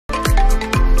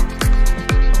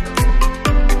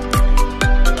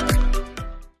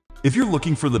If you're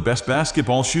looking for the best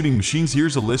basketball shooting machines,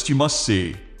 here's a list you must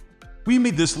see. We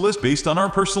made this list based on our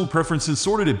personal preference and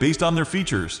sorted it based on their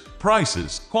features,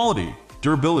 prices, quality,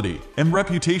 durability, and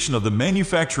reputation of the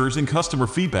manufacturers and customer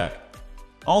feedback.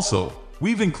 Also,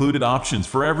 we've included options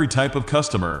for every type of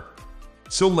customer.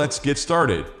 So let's get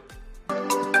started.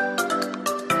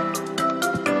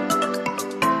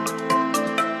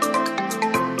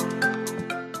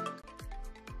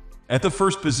 At the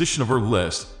first position of our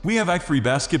list, we have i3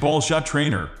 Basketball Shot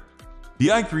Trainer. The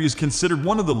i3 is considered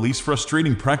one of the least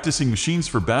frustrating practicing machines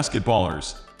for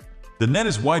basketballers. The net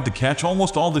is wide to catch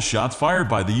almost all the shots fired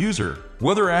by the user,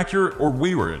 whether accurate or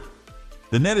wayward.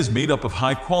 The net is made up of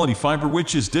high-quality fiber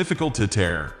which is difficult to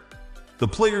tear. The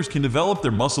players can develop their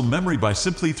muscle memory by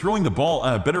simply throwing the ball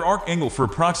at a better arc angle for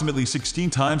approximately 16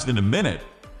 times in a minute.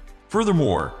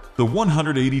 Furthermore, the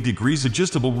 180 degrees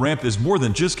adjustable ramp is more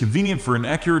than just convenient for an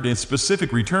accurate and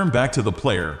specific return back to the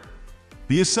player.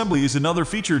 The assembly is another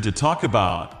feature to talk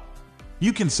about.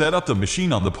 You can set up the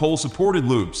machine on the pole-supported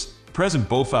loops, present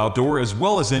both outdoor as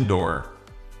well as indoor.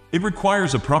 It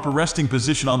requires a proper resting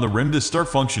position on the rim to start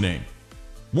functioning.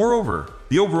 Moreover,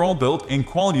 the overall build and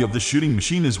quality of the shooting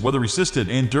machine is weather-resistant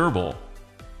and durable.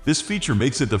 This feature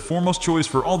makes it the foremost choice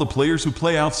for all the players who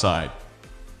play outside.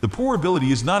 The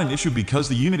portability is not an issue because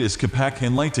the unit is compact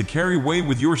and light to carry away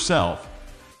with yourself.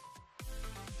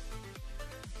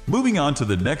 Moving on to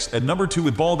the next at number 2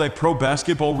 with Ballback Pro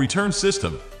Basketball Return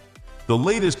System. The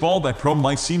latest Ballback Pro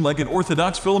might seem like an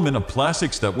orthodox filament of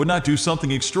plastics that would not do something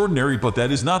extraordinary, but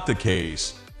that is not the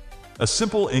case. A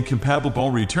simple and compatible ball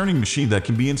returning machine that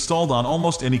can be installed on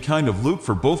almost any kind of loop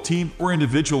for both team or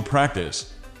individual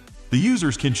practice. The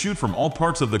users can shoot from all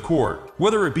parts of the court,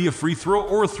 whether it be a free throw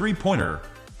or a three-pointer.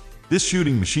 This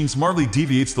shooting machine smartly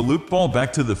deviates the loop ball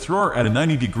back to the thrower at a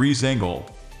 90 degrees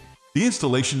angle. The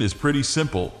installation is pretty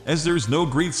simple, as there is no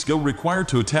great skill required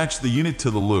to attach the unit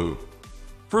to the loop.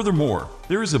 Furthermore,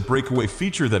 there is a breakaway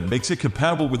feature that makes it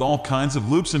compatible with all kinds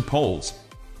of loops and poles.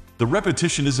 The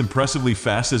repetition is impressively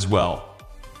fast as well.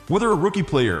 Whether a rookie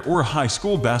player or a high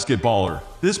school basketballer,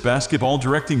 this basketball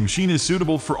directing machine is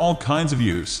suitable for all kinds of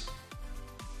use.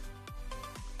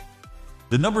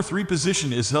 The number 3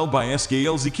 position is held by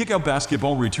SKLZ Kickout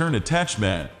Basketball Return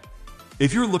Attachment.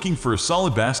 If you're looking for a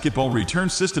solid basketball return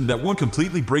system that won't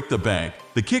completely break the bank,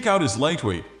 the Kickout is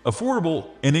lightweight,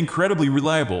 affordable, and incredibly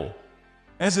reliable.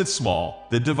 As it's small,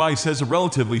 the device has a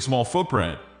relatively small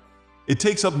footprint. It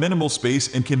takes up minimal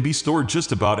space and can be stored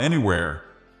just about anywhere.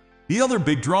 The other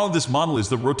big draw of this model is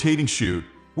the rotating chute,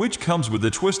 which comes with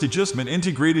a twist adjustment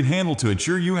integrated handle to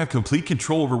ensure you have complete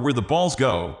control over where the balls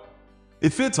go.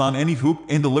 It fits on any hoop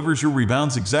and delivers your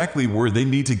rebounds exactly where they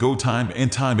need to go time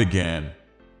and time again.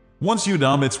 Once you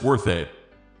dom, it's worth it.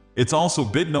 It's also a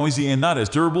bit noisy and not as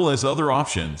durable as other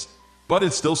options, but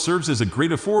it still serves as a great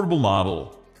affordable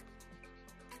model.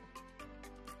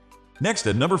 Next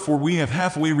at number 4 we have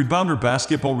Hathaway Rebounder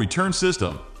Basketball Return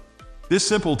System. This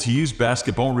simple-to-use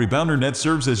basketball rebounder net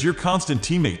serves as your constant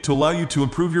teammate to allow you to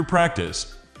improve your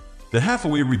practice. The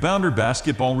Hathaway Rebounder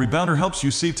Basketball Rebounder helps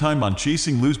you save time on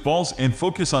chasing loose balls and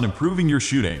focus on improving your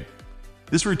shooting.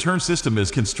 This return system is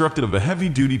constructed of a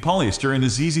heavy-duty polyester and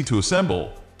is easy to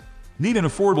assemble. Need an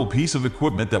affordable piece of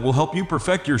equipment that will help you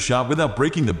perfect your shot without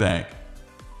breaking the bank.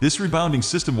 This rebounding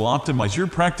system will optimize your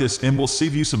practice and will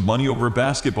save you some money over a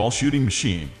basketball shooting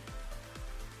machine.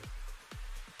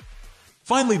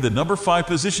 Finally, the number 5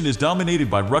 position is dominated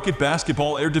by Rukkett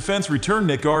Basketball Air Defense Return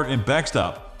Net Guard and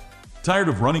Backstop. Tired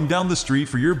of running down the street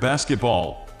for your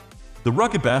basketball? The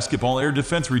Rukkett Basketball Air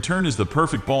Defense Return is the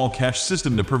perfect ball catch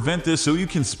system to prevent this, so you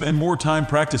can spend more time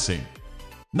practicing.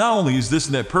 Not only is this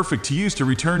net perfect to use to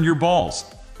return your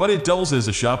balls, but it doubles as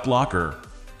a shot blocker.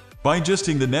 By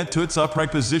adjusting the net to its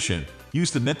upright position, use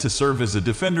the net to serve as a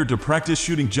defender to practice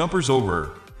shooting jumpers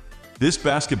over. This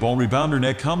basketball rebounder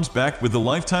net comes back with a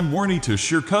lifetime warranty to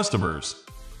assure customers.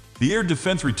 The Air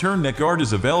Defense Return Net Guard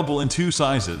is available in 2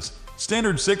 sizes,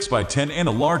 standard 6x10 and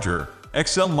a larger,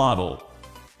 XL model.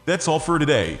 That's all for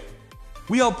today.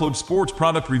 We upload sports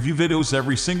product review videos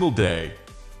every single day.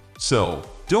 So,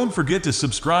 don't forget to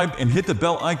subscribe and hit the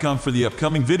bell icon for the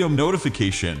upcoming video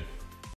notification.